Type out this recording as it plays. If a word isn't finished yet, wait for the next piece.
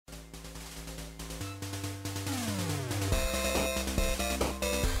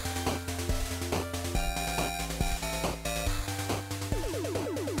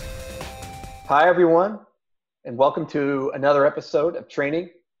Hi, everyone, and welcome to another episode of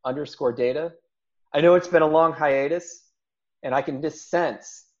Training_Data. I know it's been a long hiatus, and I can just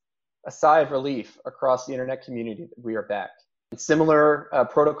sense a sigh of relief across the internet community that we are back. In similar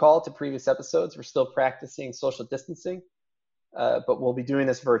protocol to previous episodes, we're still practicing social distancing, but we'll be doing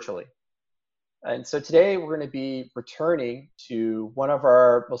this virtually. And so today we're going to be returning to one of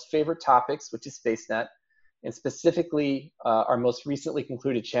our most favorite topics, which is SpaceNet, and specifically our most recently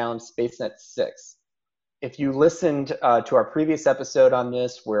concluded challenge, SpaceNet 6. If you listened to our previous episode on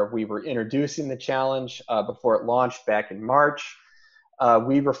this, where we were introducing the challenge before it launched back in March,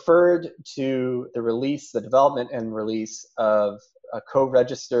 we referred to the development and release of a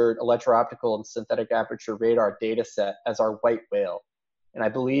co-registered electro-optical and synthetic aperture radar data set as our white whale. And I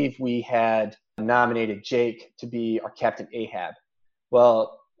believe we had nominated Jake to be our Captain Ahab.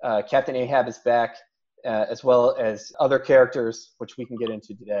 Well, Captain Ahab is back, as well as other characters, which we can get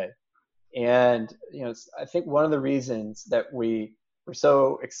into today. And I think one of the reasons that we were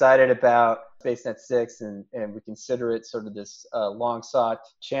so excited about SpaceNet 6 and we consider it sort of this long-sought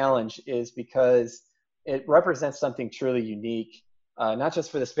challenge is because it represents something truly unique, not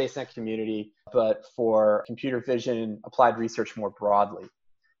just for the SpaceNet community, but for computer vision applied research more broadly.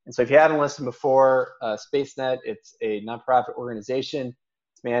 And so if you haven't listened before, SpaceNet, it's a nonprofit organization.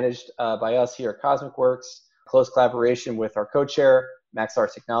 It's managed by us here at CosmicWorks, close collaboration with our co-chair,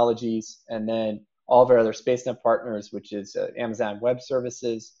 Maxar Technologies, and then all of our other SpaceNet partners, which is Amazon Web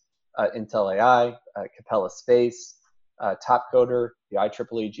Services, Intel AI, Capella Space, Topcoder, the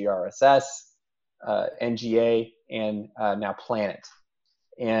IEEE GRSS, NGA, and now Planet.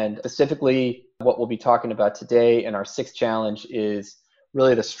 And specifically, what we'll be talking about today in our sixth challenge is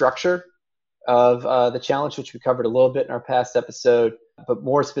really the structure of the challenge, which we covered a little bit in our past episode, but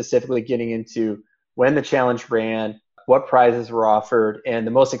more specifically getting into when the challenge ran, what prizes were offered, and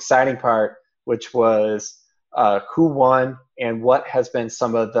the most exciting part, which was who won and what has been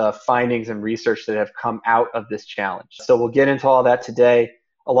some of the findings and research that have come out of this challenge. So we'll get into all that today.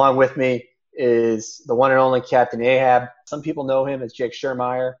 Along with me is the one and only Captain Ahab. Some people know him as Jake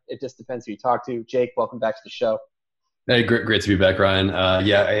Schermeyer. It just depends who you talk to. Jake, welcome back to the show. Hey, great to be back, Ryan.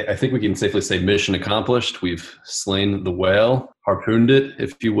 I think we can safely say mission accomplished. We've slain the whale, harpooned it,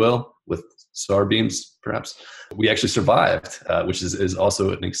 if you will, with SAR beams, perhaps. We actually survived, which is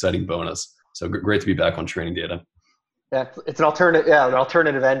also an exciting bonus. So great to be back on Training Data. Yeah, it's an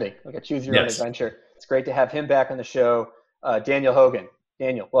alternative ending, like a choose your own adventure. It's great to have him back on the show. Daniel Hogan.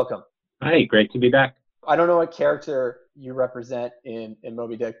 Daniel, welcome. Hi, great to be back. I don't know what character you represent in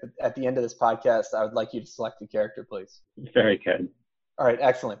Moby Dick, but at the end of this podcast, I would like you to select a character, please. Very good. All right,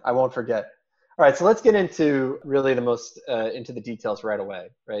 excellent. I won't forget. All right, so let's get into really into the details right away,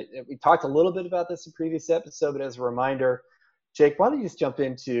 right? We talked a little bit about this in previous episode, but as a reminder, Jake, why don't you just jump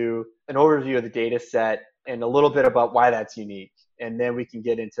into an overview of the data set and a little bit about why that's unique, and then we can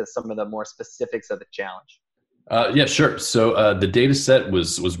get into some of the more specifics of the challenge. Yeah, sure. So the data set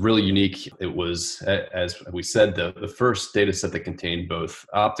was really unique. It was, as we said, the first data set that contained both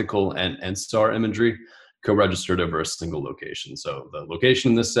optical and SAR imagery co-registered over a single location. So the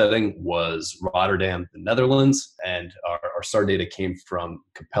location in this setting was Rotterdam, the Netherlands, and our SAR data came from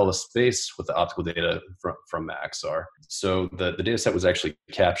Capella Space with the optical data from Maxar. So the data set was actually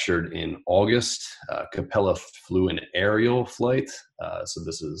captured in August. Capella flew an aerial flight. So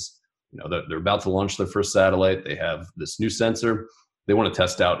this is, they're about to launch their first satellite. They have this new sensor. They want to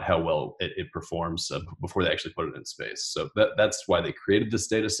test out how well it performs before they actually put it in space. So that's why they created this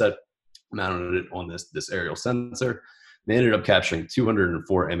data set, mounted it on this aerial sensor. They ended up capturing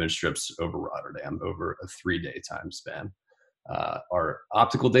 204 image strips over Rotterdam over a 3-day time span. Our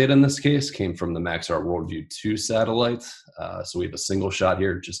optical data in this case came from the Maxar Worldview 2 satellite. So we have a single shot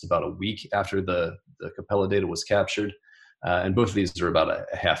here just about a week after the Capella data was captured. And both of these are about a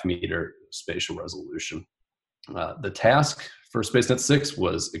half-meter spatial resolution. The task for SpaceNet 6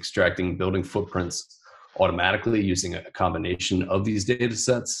 was extracting building footprints automatically using a combination of these data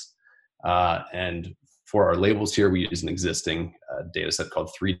sets. And for our labels here, we use an existing data set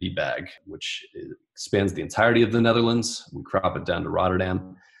called 3D Bag, which spans the entirety of the Netherlands. We crop it down to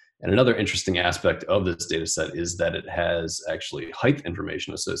Rotterdam. And another interesting aspect of this data set is that it has actually height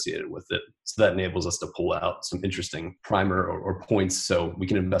information associated with it. So that enables us to pull out some interesting primer or points so we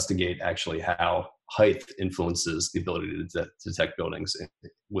can investigate actually how height influences the ability to detect buildings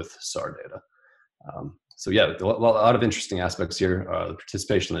with SAR data. So yeah, a lot of interesting aspects here. The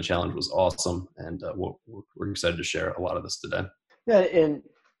participation in the challenge was awesome, and we're excited to share a lot of this today. Yeah, and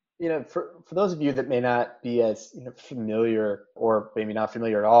for those of you that may not be as familiar or maybe not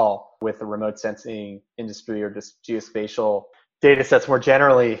familiar at all with the remote sensing industry or just geospatial data sets more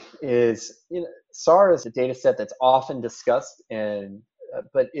generally is, SAR is a data set that's often discussed, and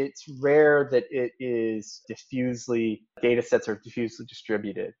but it's rare that it is data sets are diffusely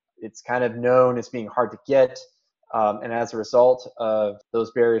distributed. It's kind of known as being hard to get, and as a result of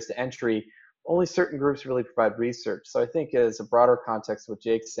those barriers to entry, only certain groups really provide research. So I think as a broader context, what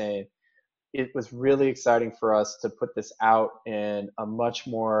Jake's saying, it was really exciting for us to put this out in a much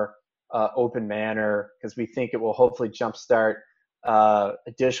more open manner, because we think it will hopefully jumpstart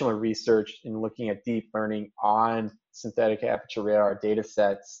additional research in looking at deep learning on synthetic aperture radar data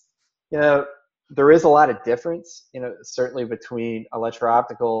sets. There is a lot of difference, certainly between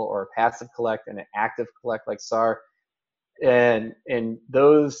electro-optical or passive collect and an active collect like SAR. And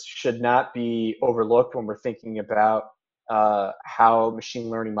those should not be overlooked when we're thinking about how machine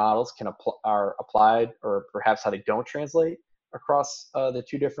learning models are applied, or perhaps how they don't translate across the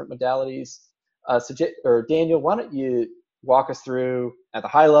two different modalities. Daniel, why don't you walk us through at the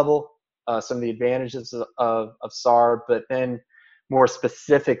high level some of the advantages of SAR, but then more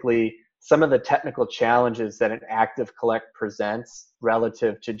specifically some of the technical challenges that an active collect presents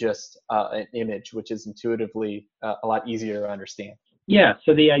relative to just an image, which is intuitively a lot easier to understand. Yeah,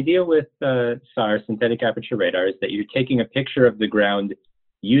 so the idea with SAR, synthetic aperture radar, is that you're taking a picture of the ground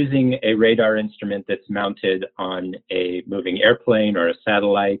using a radar instrument that's mounted on a moving airplane or a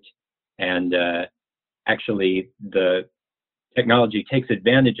satellite, and actually the technology takes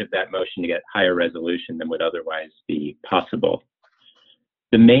advantage of that motion to get higher resolution than would otherwise be possible.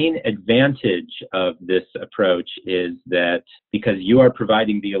 The main advantage of this approach is that because you are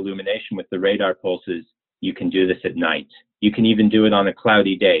providing the illumination with the radar pulses, you can do this at night. You can even do it on a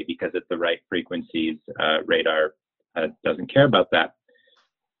cloudy day, because at the right frequencies, radar doesn't care about that.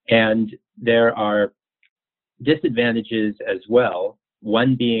 And there are disadvantages as well,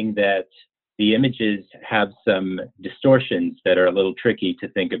 one being that the images have some distortions that are a little tricky to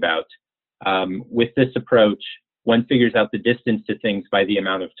think about. With this approach, one figures out the distance to things by the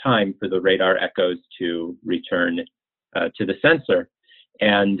amount of time for the radar echoes to return to the sensor.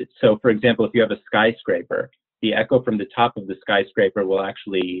 And so, for example, if you have a skyscraper, the echo from the top of the skyscraper will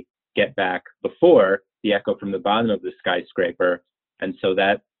actually get back before the echo from the bottom of the skyscraper. And so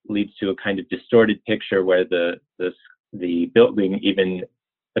that leads to a kind of distorted picture where the building even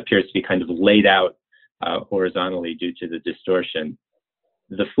appears to be kind of laid out horizontally due to the distortion.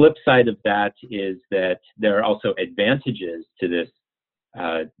 The flip side of that is that there are also advantages to this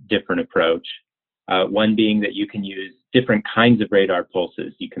different approach. One being that you can use different kinds of radar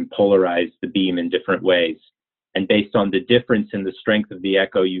pulses. You can polarize the beam in different ways. And based on the difference in the strength of the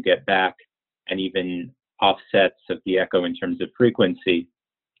echo you get back, and even offsets of the echo in terms of frequency,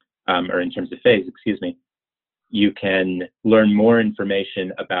 or in terms of phase, excuse me, you can learn more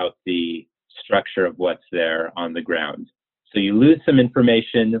information about the structure of what's there on the ground. So you lose some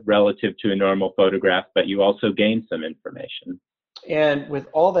information relative to a normal photograph, but you also gain some information. And with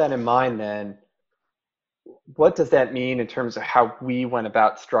all that in mind, then, what does that mean in terms of how we went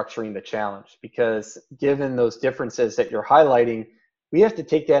about structuring the challenge? Because given those differences that you're highlighting, we have to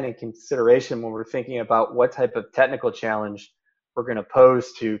take that in consideration when we're thinking about what type of technical challenge we're going to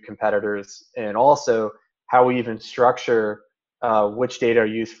pose to competitors, and also how we even structure which data are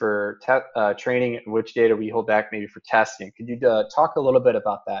used for training and which data we hold back maybe for testing. Could you talk a little bit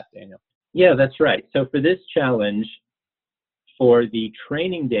about that, Daniel? Yeah, that's right. So for this challenge, for the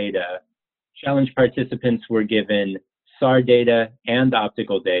training data, challenge participants were given SAR data and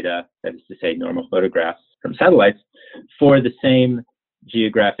optical data, that is to say normal photographs from satellites, for the same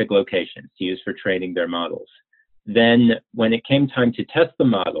geographic locations to use for training their models. Then when it came time to test the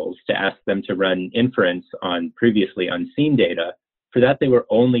models, to ask them to run inference on previously unseen data, for that they were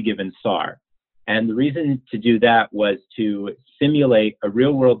only given SAR. And the reason to do that was to simulate a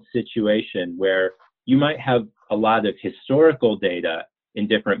real-world situation where you might have a lot of historical data in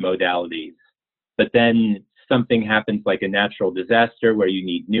different modalities, but then something happens like a natural disaster where you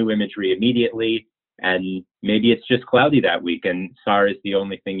need new imagery immediately, and maybe it's just cloudy that week and SAR is the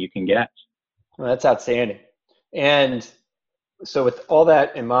only thing you can get. Well, that's outstanding. And so with all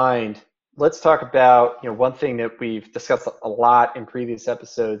that in mind, let's talk about, one thing that we've discussed a lot in previous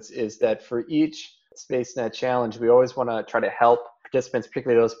episodes is that for each SpaceNet challenge, we always want to try to help participants,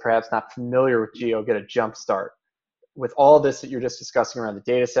 particularly those perhaps not familiar with GEO, get a jump start. With all this that you're just discussing around the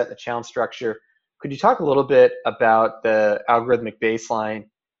data set, the challenge structure, could you talk a little bit about the algorithmic baseline,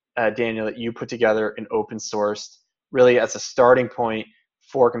 Daniel, that you put together and open sourced, really as a starting point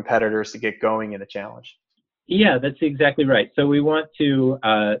for competitors to get going in the challenge? Yeah, that's exactly right. So we want to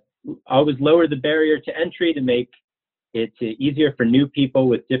always lower the barrier to entry to make it's easier for new people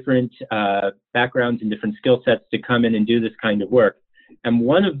with different backgrounds and different skill sets to come in and do this kind of work. And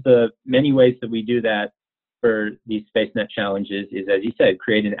one of the many ways that we do that for these SpaceNet challenges is, as you said,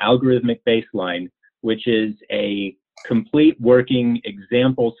 create an algorithmic baseline, which is a complete working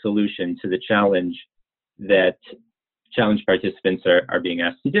example solution to the challenge that challenge participants are being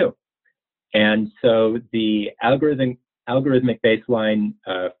asked to do. And so the algorithmic baseline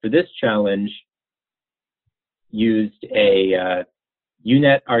for this challenge used a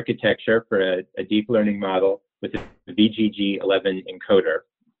UNet architecture for a deep learning model with a VGG11 encoder.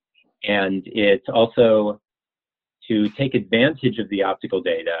 And it's also, to take advantage of the optical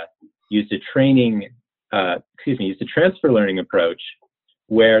data, used a transfer learning approach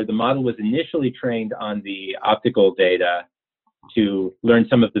where the model was initially trained on the optical data to learn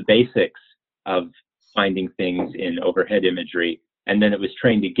some of the basics of finding things in overhead imagery. And then it was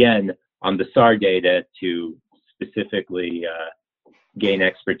trained again on the SAR data to specifically gain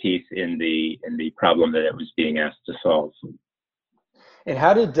expertise in the problem that it was being asked to solve. And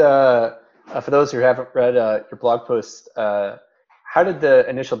how did, for those who haven't read your blog post, how did the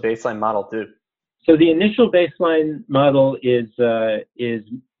initial baseline model do? So the initial baseline model is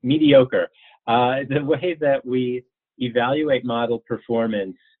mediocre. The way that we evaluate model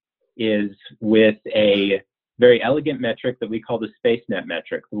performance is with a very elegant metric that we call the SpaceNet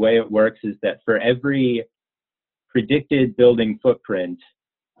metric. The way it works is that for every predicted building footprint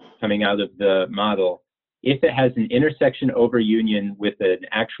coming out of the model, if it has an intersection over union with an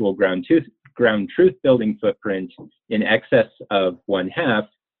actual ground truth building footprint in excess of 1/2,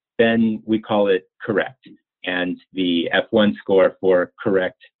 then we call it correct. And the F1 score for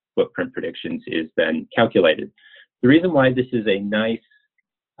correct footprint predictions is then calculated. The reason why this is a nice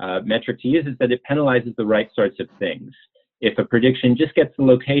metric to use is that it penalizes the right sorts of things. If a prediction just gets the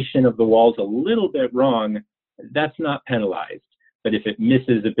location of the walls a little bit wrong, that's not penalized. But if it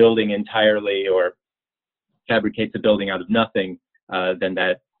misses a building entirely or fabricates a building out of nothing, then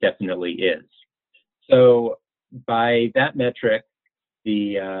that definitely is. So by that metric,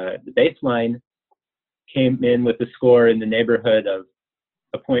 the baseline came in with a score in the neighborhood of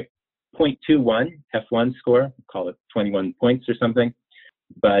a 0.21 F1 score, call it 21 points or something.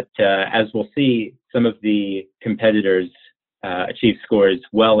 But as we'll see, some of the competitors achieved scores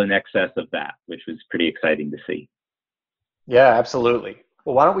well in excess of that, which was pretty exciting to see. Yeah, absolutely.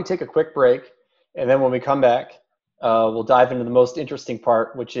 Well, why don't we take a quick break, and then when we come back, we'll dive into the most interesting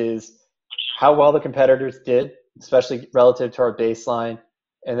part, which is how well the competitors did, especially relative to our baseline,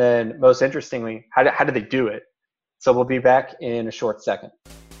 and then most interestingly, how did they do it? So we'll be back in a short second.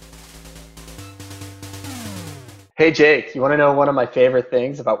 Hey, Jake, you want to know one of my favorite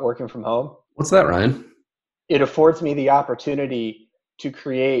things about working from home? What's that, Ryan? It affords me the opportunity to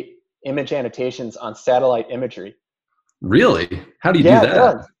create image annotations on satellite imagery. Really? How do you do Yeah, that? it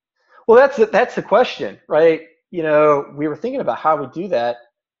does. Well, that's the question, right? You know, we were thinking about how we do that.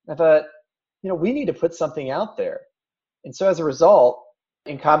 I thought, you know, we need to put something out there. And so as a result,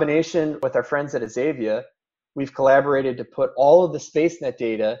 in combination with our friends at Azavea, we've collaborated to put all of the SpaceNet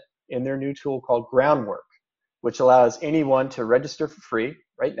data in their new tool called Groundwork, which allows anyone to register for free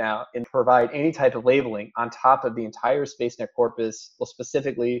right now and provide any type of labeling on top of the entire SpaceNet corpus, well,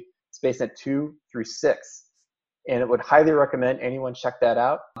 specifically SpaceNet 2 through 6. And it would highly recommend anyone check that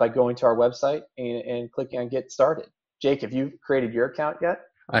out by going to our website and clicking on Get Started. Jake, have you created your account yet?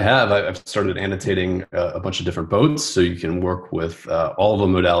 I have. I've started annotating a bunch of different boats, so you can work with all of the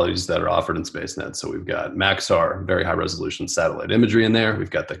modalities that are offered in SpaceNet. So we've got Maxar, very high resolution satellite imagery in there. We've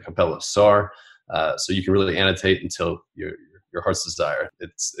got the Capella SAR, so you can really annotate until your heart's desire.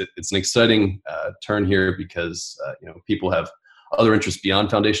 It's an exciting turn here because people have other interests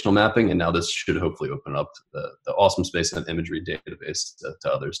beyond foundational mapping, and now this should hopefully open up the awesome SpaceNet imagery database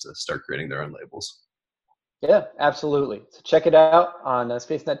to others to start creating their own labels. Yeah, absolutely. So check it out on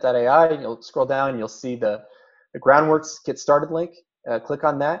spacenet.ai. You'll scroll down and you'll see the Groundworks Get Started link. Click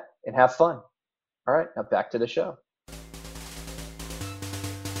on that and have fun. All right, now back to the show.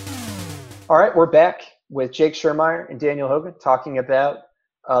 All right, we're back with Jake Schermeyer and Daniel Hogan talking about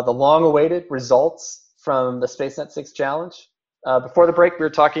the long-awaited results from the SpaceNet 6 challenge. Before the break, we were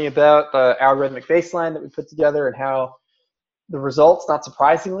talking about the algorithmic baseline that we put together and how the results, not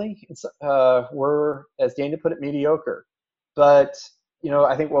surprisingly, were, as Daniel put it, mediocre. But,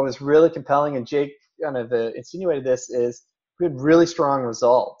 I think what was really compelling, and Jake kind of insinuated this, is we had really strong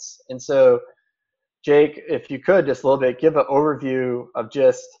results. And so, Jake, if you could just a little bit give an overview of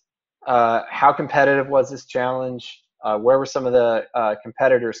just how competitive was this challenge, where were some of the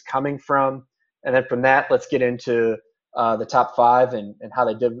competitors coming from, and then from that, let's get into the top 5 and how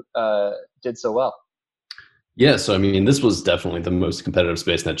they did so well. Yeah, so I mean, this was definitely the most competitive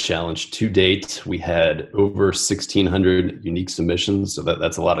SpaceNet challenge to date. We had over 1,600 unique submissions, so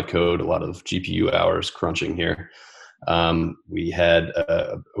that's a lot of code, a lot of GPU hours crunching here. We had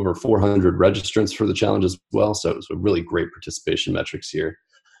over 400 registrants for the challenge as well, so it was a really great participation metrics here.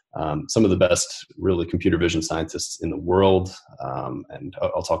 Some of the best, really, computer vision scientists in the world, and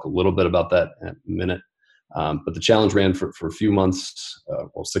I'll talk a little bit about that in a minute. But the challenge ran for a few months,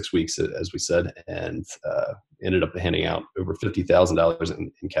 6 weeks, as we said, and ended up handing out over $50,000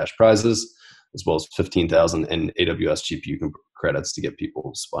 in cash prizes, as well as 15,000 in AWS GPU credits to get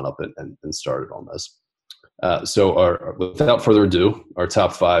people spun up and started on this. Without further ado, our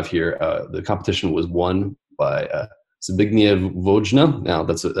top five here, the competition was won by Zbigniew Wojna. Now,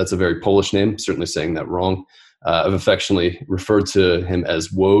 that's a very Polish name, certainly saying that wrong. I've affectionately referred to him as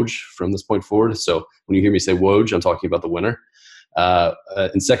Woj from this point forward. So when you hear me say Woj, I'm talking about the winner.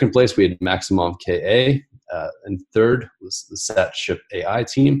 In second place, we had Maximov KA. And third was the SatShip AI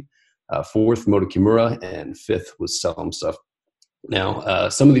team. Fourth, Moto Kimura. And fifth was Selim Stuff. Now,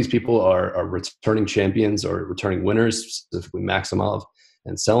 some of these people are returning champions or returning winners, specifically Maximov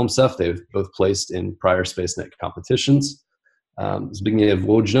and Selim Stuff. They've both placed in prior SpaceNet competitions. Zbigniew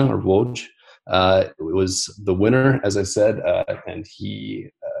Wojna, or Woj, was the winner, as I said, and he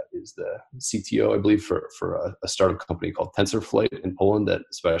is the CTO, I believe, for a startup company called TensorFlight in Poland that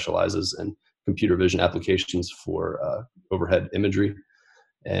specializes in computer vision applications for overhead imagery.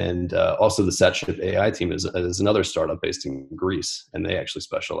 And also the SatShip AI team is another startup based in Greece, and they actually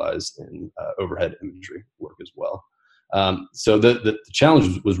specialize in overhead imagery work as well. So the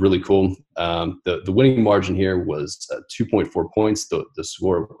challenge was really cool. The winning margin here was 2.4 points. The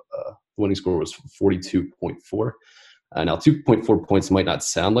winning score was 42.4. Now, 2.4 points might not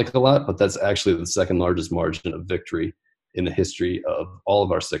sound like a lot, but that's actually the second largest margin of victory in the history of all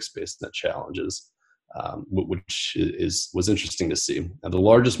of our 6 SpaceNet challenges, which was interesting to see. Now, the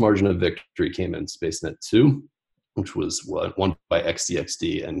largest margin of victory came in SpaceNet 2, which was won by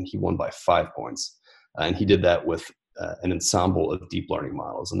XDXD, and he won by 5 points. And he did that with an ensemble of deep learning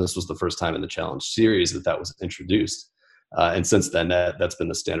models. And this was the first time in the challenge series that was introduced. And since then, that's been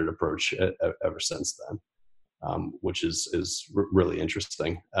the standard approach ever since then, which is really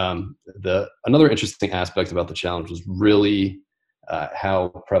interesting. Another interesting aspect about the challenge was really how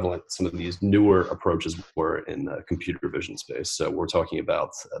prevalent some of these newer approaches were in the computer vision space. So we're talking about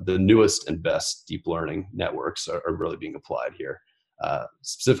the newest and best deep learning networks are really being applied here.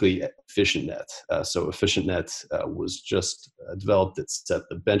 Specifically EfficientNet. So EfficientNet was just developed. It set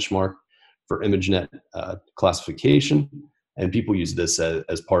the benchmark for ImageNet classification, and people use this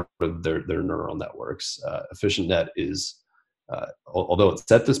as part of their neural networks. EfficientNet is, although it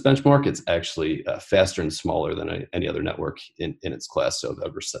set this benchmark, it's actually faster and smaller than any other network in its class. So they've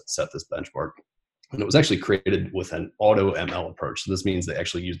ever set this benchmark. And it was actually created with an AutoML approach. So this means they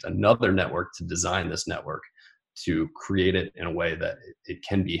actually used another network to design this network to create it in a way that it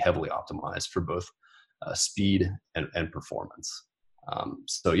can be heavily optimized for both speed and performance.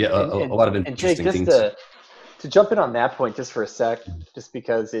 So yeah, a lot of interesting Jake, things. To jump in on that point just for a sec, just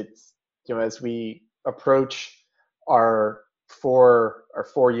because it's, as we approach our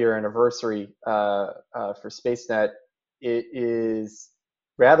 4-year anniversary for SpaceNet, it is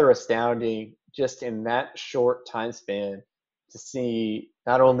rather astounding just in that short time span to see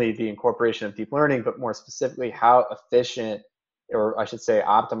not only the incorporation of deep learning, but more specifically how efficient, or I should say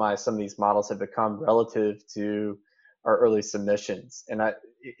optimized, some of these models have become relative to our early submissions. And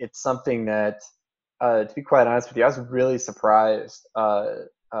it's something that, to be quite honest with you, I was really surprised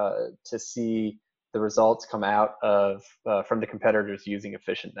to see the results come out of from the competitors using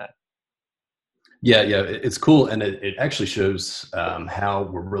EfficientNet. Yeah, it's cool, and it actually shows how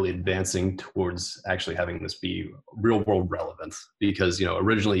we're really advancing towards actually having this be real-world relevant. Because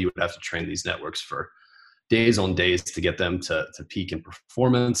originally you would have to train these networks for days on days to get them to peak in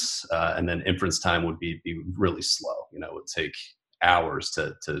performance, and then inference time would be really slow. It would take hours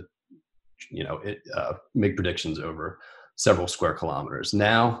to make predictions over several square kilometers.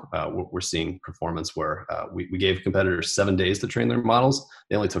 Now we're seeing performance where we gave competitors 7 days to train their models.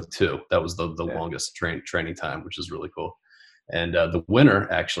 They only took 2. That was the longest training time, which is really cool. And the winner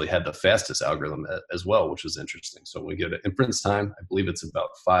actually had the fastest algorithm as well, which was interesting. So when we go to inference time, I believe it's about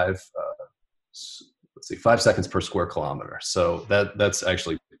 5 seconds per square kilometer. So that's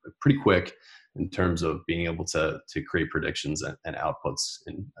actually pretty quick in terms of being able to create predictions and outputs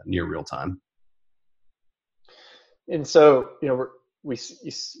in near real time. And so, we've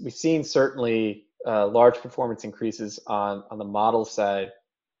seen certainly large performance increases on the model side,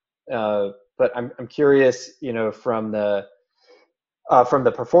 but I'm curious, from the from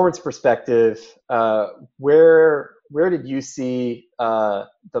the performance perspective, where did you see the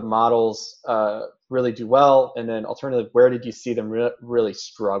models really do well, and then alternatively, where did you see them really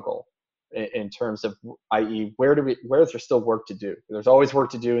struggle in terms of, i.e., where is there still work to do? There's always work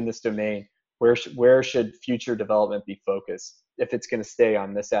to do in this domain. Where should future development be focused if it's going to stay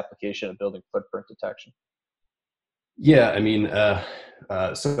on this application of building footprint detection? Yeah, I mean,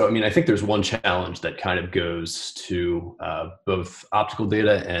 I think there's one challenge that kind of goes to both optical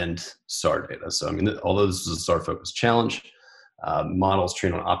data and SAR data. So, I mean, although this is a SAR-focused challenge, models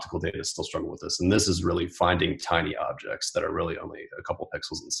trained on optical data still struggle with this. And this is really finding tiny objects that are really only a couple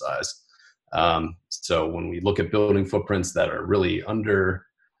pixels in size. So when we look at building footprints that are really under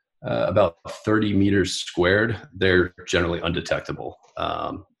about 30 meters squared, they're generally undetectable,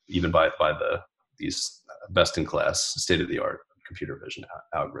 even by these best-in-class, state-of-the-art computer vision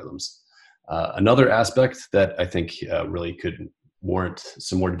algorithms. Another aspect that I think really could warrant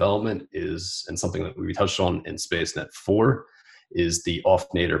some more development is, and something that we touched on in SpaceNet 4, is the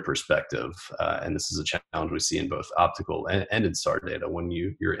off-nadir perspective. And this is a challenge we see in both optical and in SAR data. When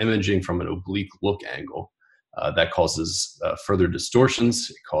you're imaging from an oblique look angle, that causes further distortions.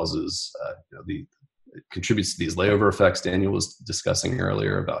 It causes, it contributes to these layover effects Daniel was discussing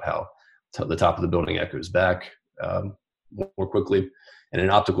earlier about how the top of the building echoes back more quickly. And in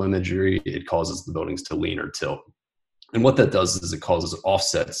optical imagery, it causes the buildings to lean or tilt. And what that does is it causes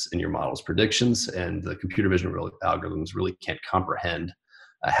offsets in your model's predictions, and the computer vision algorithms really can't comprehend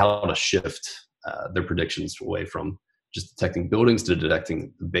how to shift their predictions away from just detecting buildings to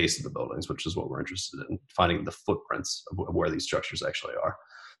detecting the base of the buildings, which is what we're interested in, finding the footprints of where these structures actually are.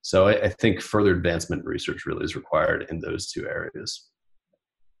 So I think further advancement research really is required in those two areas.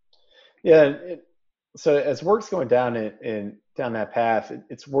 Yeah, so as work's going down down that path,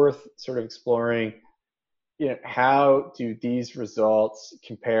 it's worth sort of exploring, how do these results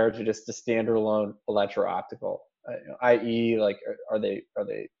compare to just the standalone electro-optical, i.e., like are they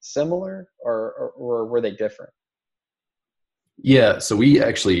similar or were they different? Yeah, so we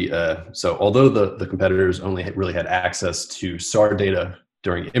actually, so although the competitors only really had access to SAR data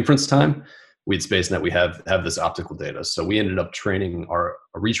during inference time, we at SpaceNet, we have this optical data. So we ended up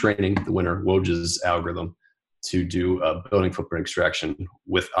retraining the winner, Woj's algorithm, to do a building footprint extraction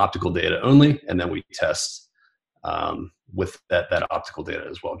with optical data only, and then we test with that optical data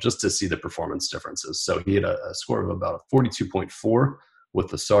as well, just to see the performance differences. So he had a score of about 42.4 with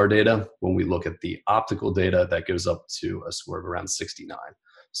the SAR data. When we look at the optical data, that goes up to a score of around 69.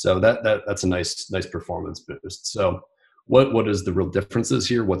 So that's a nice performance boost. So what is the real differences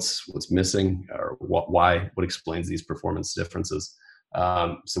here? What's missing, or what explains these performance differences?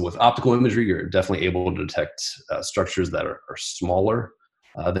 So with optical imagery, you're definitely able to detect structures that are smaller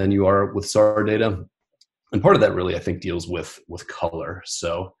than you are with SAR data. And part of that really, I think, deals with color.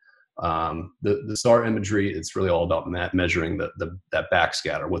 So the SAR imagery, it's really all about measuring that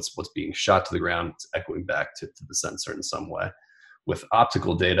backscatter, what's being shot to the ground, it's echoing back to the sensor in some way. With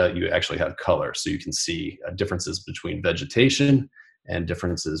optical data, you actually have color, so you can see differences between vegetation and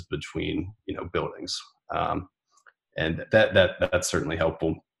differences between buildings, and that's certainly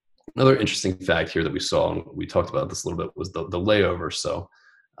helpful. Another interesting fact here that we saw, and we talked about this a little bit, was the layover. So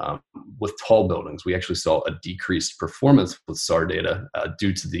with tall buildings, we actually saw a decreased performance with SAR data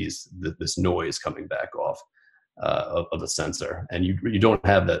due to this noise coming back off of the sensor, and you don't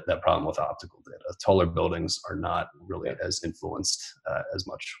have that problem with optical data. Taller buildings are not really as influenced as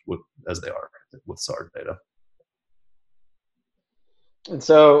much as they are with SAR data. And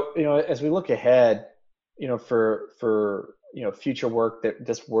so, as we look ahead, for future work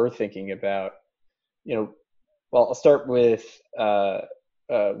that's worth thinking about, well, I'll start with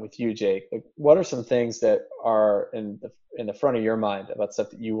you, Jake. Like, what are some things that are in the front of your mind about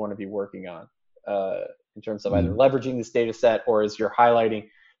stuff that you want to be working on in terms of either leveraging this data set, or as you're highlighting,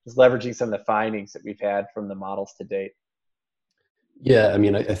 is leveraging some of the findings that we've had from the models to date? Yeah, I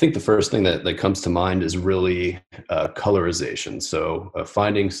mean, I think the first thing that comes to mind is really colorization. So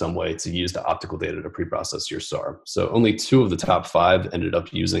finding some way to use the optical data to pre-process your SAR. So only 2 of the top 5 ended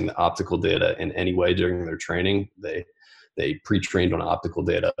up using the optical data in any way during their training. They pre-trained on optical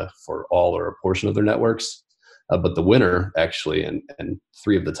data for all or a portion of their networks. But the winner actually, and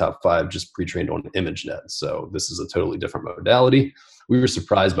 3 of the top 5 just pre-trained on ImageNet. So this is a totally different modality. We were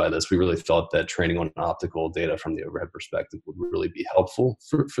surprised by this. We really thought that training on optical data from the overhead perspective would really be helpful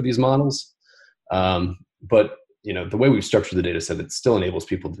for these models. But the way we've structured the data set, it still enables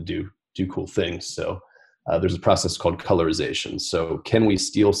people to do cool things. So there's a process called colorization. So can we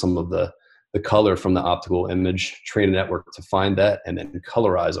steal some of the color from the optical image, train a network to find that, and then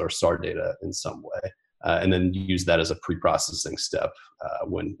colorize our SAR data in some way? and then use that as a pre-processing step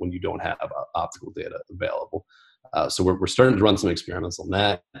when you don't have optical data available. So we're starting to run some experiments on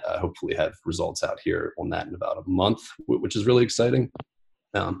that. Hopefully have results out here on that in about a month, which is really exciting.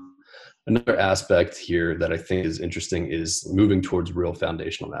 Another aspect here that I think is interesting is moving towards real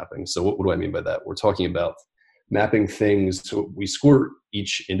foundational mapping. So what do I mean by that? We're talking about mapping things. So we score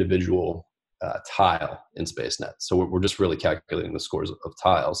each individual tile in SpaceNet. So we're just really calculating the scores of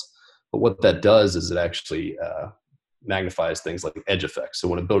tiles. But what that does is it actually magnifies things like edge effects. So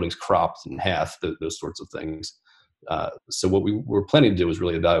when a building's cropped in half, those sorts of things. So what we were planning to do is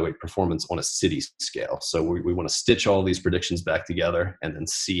really evaluate performance on a city scale. So we want to stitch all these predictions back together and then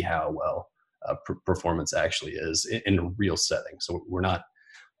see how well performance actually is in a real setting. So we're not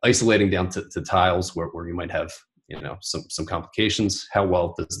isolating down to tiles where you might have some complications. How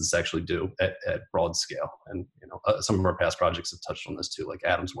well does this actually do at broad scale? And some of our past projects have touched on this too, like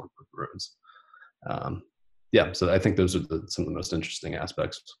Adam's work with roads. So I think those are some of the most interesting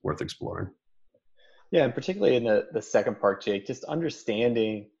aspects worth exploring. Yeah, and particularly in the second part, Jake, just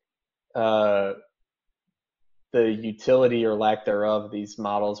understanding the utility or lack thereof of these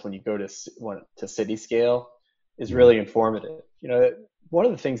models when you go to city scale is really informative. One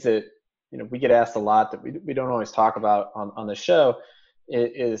of the things that we get asked a lot that we don't always talk about on the show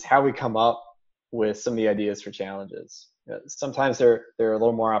is how we come up with some of the ideas for challenges. Sometimes they're a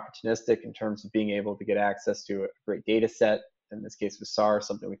little more opportunistic in terms of being able to get access to a great data set. In this case with SAR,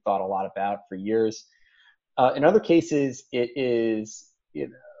 something we thought a lot about for years. In other cases, it is a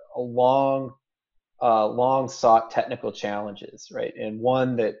long sought technical challenges, right? And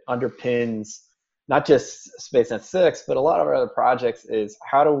one that underpins not just SpaceNet 6, but a lot of our other projects is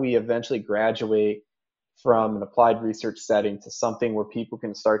how do we eventually graduate from an applied research setting to something where people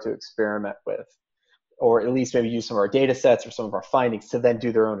can start to experiment with, or at least maybe use some of our data sets or some of our findings to then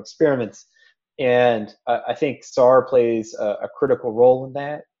do their own experiments. And I think SAR plays a critical role in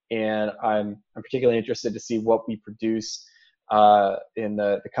that. And I'm particularly interested to see what we produce in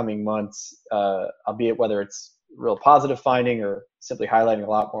the coming months, albeit whether it's real positive finding or simply highlighting a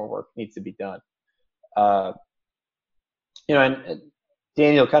lot more work needs to be done. And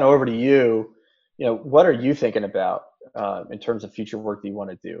Daniel, kind of over to you. What are you thinking about in terms of future work that you want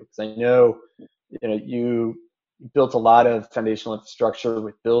to do? Because I know, you built a lot of foundational infrastructure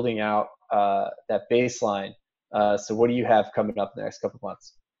with building out that baseline. So what do you have coming up in the next couple of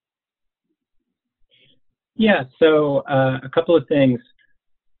months? Yeah, so a couple of things.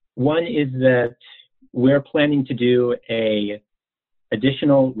 One is that we're planning to do a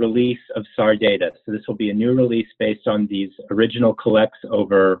additional release of SAR data. So this will be a new release based on these original collects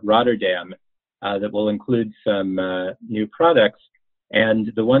over Rotterdam that will include some new products.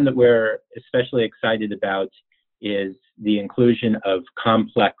 And the one that we're especially excited about is the inclusion of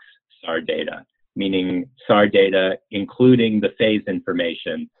complex SAR data, meaning SAR data including the phase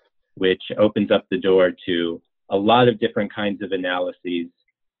information, which opens up the door to a lot of different kinds of analyses,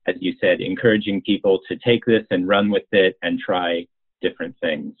 as you said, encouraging people to take this and run with it and try different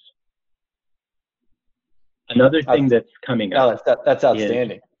things. Another thing that's coming up. That's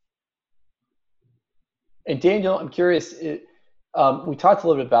outstanding. And Daniel, I'm curious, we talked a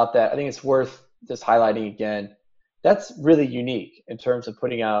little bit about that. I think it's worth just highlighting again. That's really unique in terms of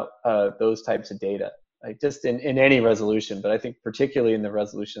putting out those types of data, like just in any resolution, but I think particularly in the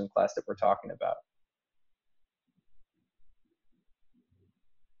resolution class that we're talking about.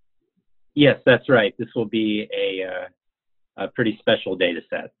 Yes, that's right. This will be a pretty special data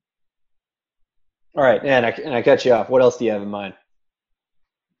set. All right, and I cut you off. What else do you have in mind?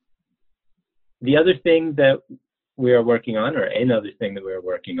 The other thing that we are working on, or another thing that we're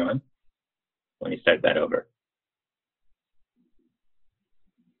working on, let me start that over.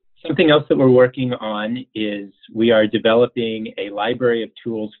 Something else that we're working on is we are developing a library of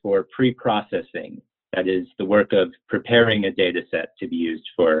tools for pre-processing. That is the work of preparing a data set to be used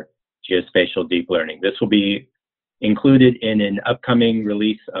for geospatial deep learning. This will be included in an upcoming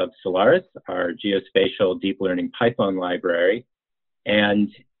release of Solaris, our geospatial deep learning Python library, and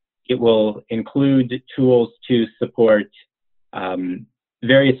it will include tools to support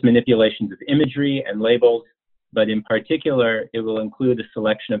various manipulations of imagery and labels, but in particular, it will include a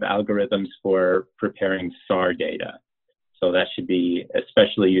selection of algorithms for preparing SAR data. So that should be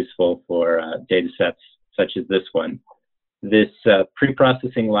especially useful for data sets such as this one. This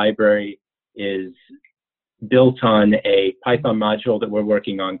pre-processing library is built on a Python module that we're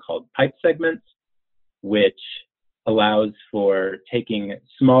working on called pipe segments, which allows for taking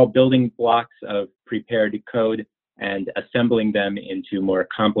small building blocks of prepared code and assembling them into more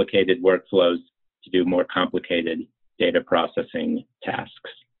complicated workflows to do more complicated data processing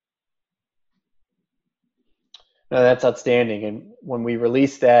tasks. No, that's outstanding. And when we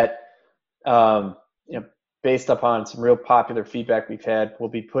release that, you know, based upon some real popular feedback we've had, we'll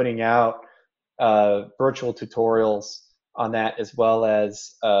be putting out virtual tutorials on that, as well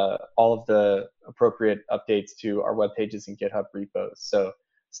as all of the appropriate updates to our web pages and GitHub repos. So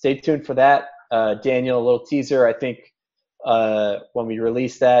stay tuned for that. Daniel, a little teaser. I think when we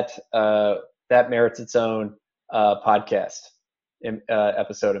release that, that merits its own podcast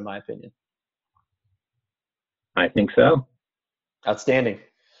episode, in my opinion. I think so. Outstanding.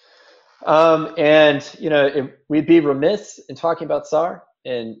 And you know, we'd be remiss in talking about SAR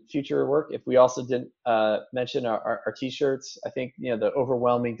and future work if we also didn't mention our t-shirts. I think, you know, the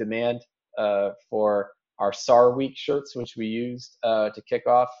overwhelming demand for our SAR Week shirts, which we used to kick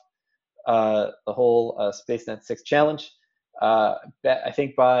off the whole SpaceNet 6 challenge. I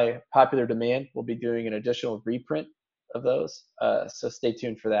think by popular demand, we'll be doing an additional reprint of those. So stay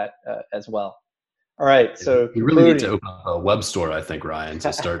tuned for that as well. All right, so we really need to open up a web store, I think, Ryan,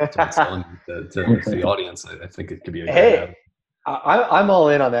 to start selling to the audience. I think it could be a great hey, I'm all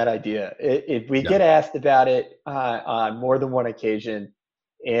in on that idea. If we get asked about it on more than one occasion,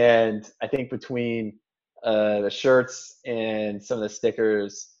 and I think between the shirts and some of the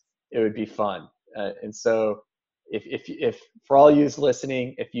stickers, it would be fun. And so, if for all you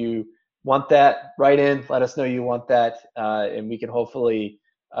listening, if you want that, write in, let us know you want that, and we can hopefully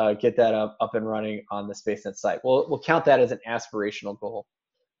get that up and running on the SpaceNet site. We'll count that as an aspirational goal.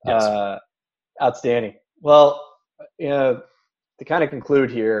 Yes. Outstanding. Well, you know, to kind of conclude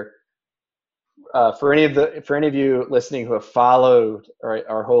here, for any of you listening who have followed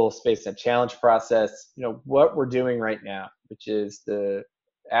our whole SpaceNet challenge process, you know what we're doing right now, which is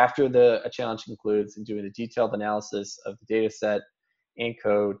after a challenge concludes and doing the detailed analysis of the data set and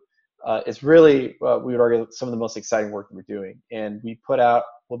code, is really, we would argue, some of the most exciting work that we're doing. And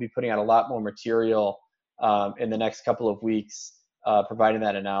we'll be putting out a lot more material in the next couple of weeks, providing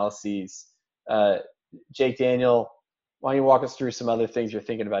that analyses. Jake, Daniel, why don't you walk us through some other things you're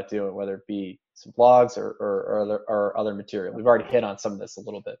thinking about doing, whether it be some blogs or other material? We've already hit on some of this a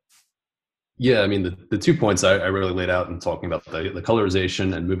little bit. Yeah, I mean, the 2 points I really laid out in talking about the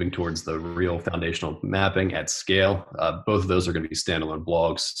colorization and moving towards the real foundational mapping at scale. Both of those are going to be standalone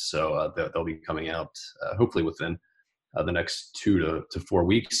blogs, so they'll be coming out hopefully within the next 2 to 4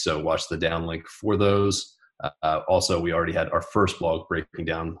 weeks. So watch the downlink for those. Also, we already had our first blog breaking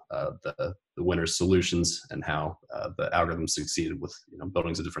down the winner's solutions and how the algorithm succeeded with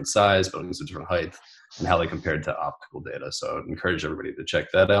buildings of different size, buildings of different height, and how they compared to optical data. So I'd encourage everybody to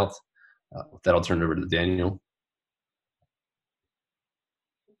check that out. With that, I'll turn it over to Daniel.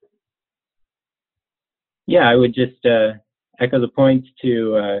 Yeah, I would just echo the point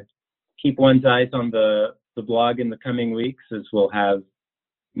to keep one's eyes on the blog in the coming weeks, as we'll have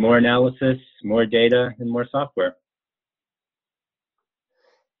more analysis, more data, and more software.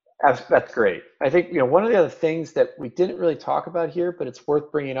 That's great. I think one of the other things that we didn't really talk about here, but it's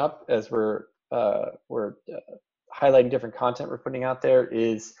worth bringing up as we're highlighting different content we're putting out there,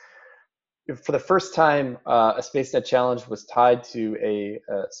 is for the first time, a SpaceNet challenge was tied to a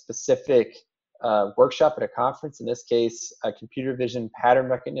specific workshop at a conference. In this case, a Computer Vision Pattern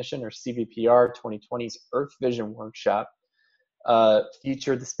Recognition, or CVPR 2020's Earth Vision workshop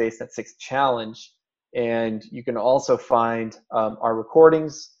featured the SpaceNet 6 challenge. And you can also find our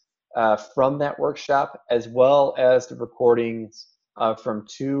recordings from that workshop, as well as the recordings from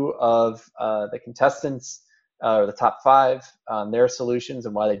 2 of the contestants, or the top 5, on their solutions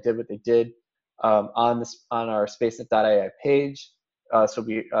and why they did what they did on our SpaceNet.ai page. So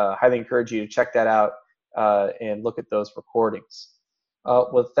we highly encourage you to check that out and look at those recordings.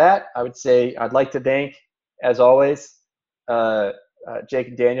 With that, I would say I'd like to thank, as always, Jake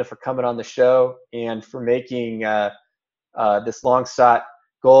and Daniel for coming on the show and for making this long-sought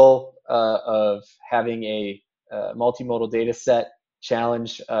goal of having a multimodal data set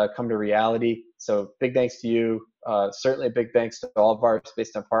challenge come to reality. So big thanks to you. Certainly a big thanks to all of our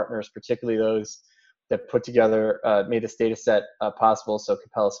SpaceNet partners, particularly those that put together, made this data set possible, so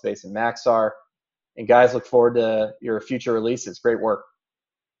Capella Space and Maxar. And guys, look forward to your future releases. Great work.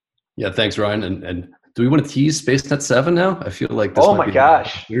 Yeah, thanks, Ryan. And do we want to tease SpaceNet 7 now? I feel like this might be an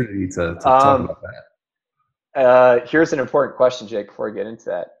opportunity to talk about that. Here's an important question, Jake, before we get into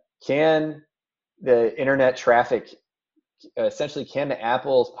that. Can the internet traffic, essentially, can the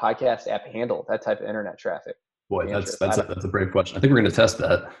Apple's podcast app handle that type of internet traffic? Boy, that's a brave question. I think we're going to test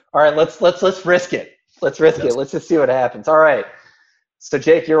that. All right, let's risk it. Let's risk it. Let's just see what happens. All right. So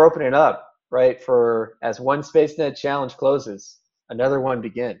Jake, you're opening up, right? For as one SpaceNet challenge closes, another one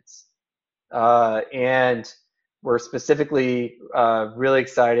begins. And we're specifically really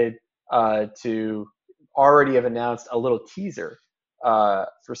excited to already have announced a little teaser for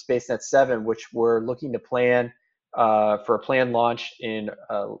SpaceNet 7, which we're looking to plan for a planned launch in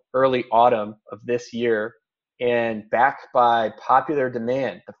early autumn of this year. And backed by popular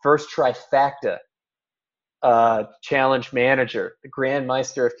demand, the first trifecta challenge manager, the Grand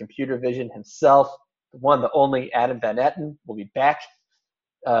Meister of computer vision himself, the one, the only Adam Van Etten, will be back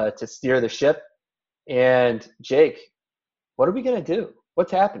to steer the ship. And Jake, what are we going to do?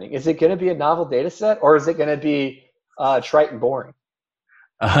 What's happening? Is it going to be a novel data set, or is it going to be trite and boring?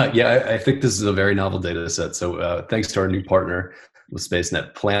 Yeah, I think this is a very novel data set. So thanks to our new partner with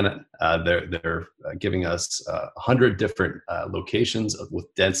SpaceNet Planet, they're giving us 100 different locations with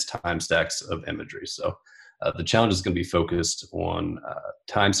dense time stacks of imagery. So the challenge is going to be focused on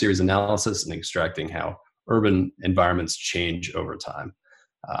time series analysis and extracting how urban environments change over time.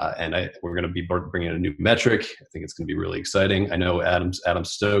 We're going to be bringing in a new metric. I think it's going to be really exciting. I know Adam's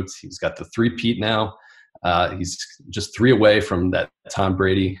stoked. He's got the 3-peat now. He's just 3 away from that Tom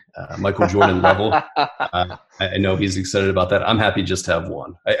Brady, Michael Jordan level. I know he's excited about that. I'm happy just to have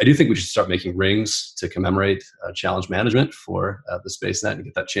 1. I do think we should start making rings to commemorate challenge management for the SpaceNet and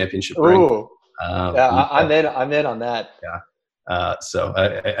get that championship ring. Yeah, I'm in on that. Yeah. So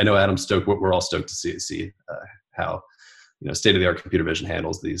I know Adam's stoked. We're all stoked to see how state-of-the-art computer vision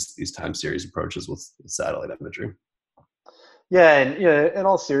handles these time series approaches with satellite imagery. Yeah, and in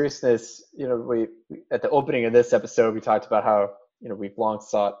all seriousness, we at the opening of this episode, we talked about how we've long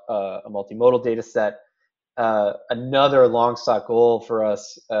sought a multimodal data set. Another long sought goal for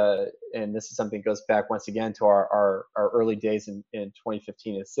us, and this is something that goes back once again to our early days in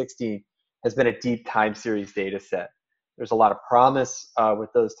 2015 and 16, has been a deep time series data set. There's a lot of promise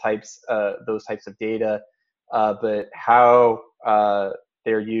with those types of data, but how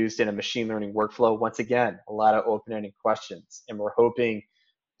they're used in a machine learning workflow, once again, a lot of open-ended questions. And we're hoping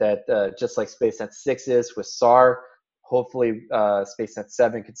that just like SpaceNet 6 is with SAR, hopefully SpaceNet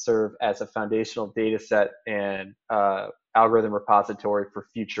 7 could serve as a foundational data set and algorithm repository for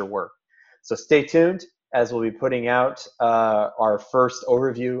future work. So stay tuned, as we'll be putting out our first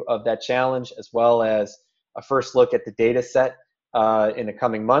overview of that challenge, as well as a first look at the data set in the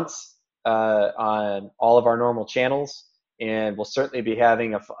coming months on all of our normal channels. And we'll certainly be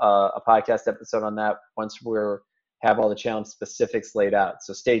having a podcast episode on that once we have all the challenge specifics laid out.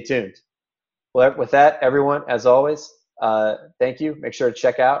 So stay tuned. Well, with that, everyone, as always, thank you. Make sure to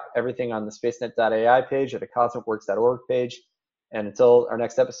check out everything on the spacenet.ai page or the cosmicworks.org page. And until our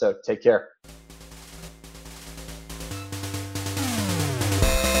next episode, take care.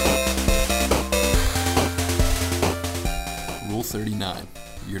 Rule 39.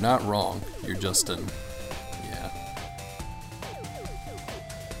 You're not wrong. You're just an...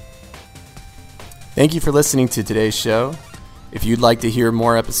 Thank you for listening to today's show. If you'd like to hear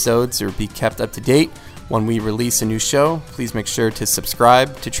more episodes or be kept up to date when we release a new show, please make sure to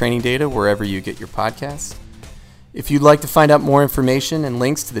subscribe to Training Data wherever you get your podcasts. If you'd like to find out more information and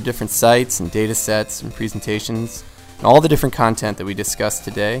links to the different sites and data sets and presentations and all the different content that we discussed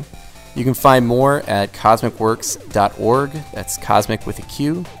today, you can find more at cosmicworks.org, that's cosmic with a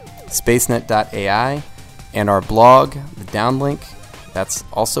Q, spacenet.ai, and our blog, the downlink, that's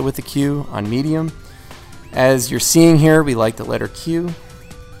also with a Q on Medium. As you're seeing here, we like the letter Q.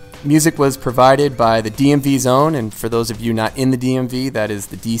 Music was provided by the DMV zone, and for those of you not in the DMV, that is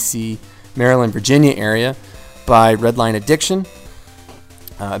the DC, Maryland, Virginia area, by Redline Addiction.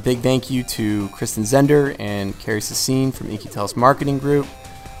 A big thank you to Kristen Zender and Carrie Sassine from Inkytel's marketing group.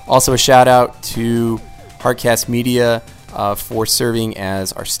 Also a shout out to Heartcast Media for serving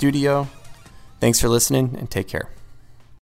as our studio. Thanks for listening, and take care.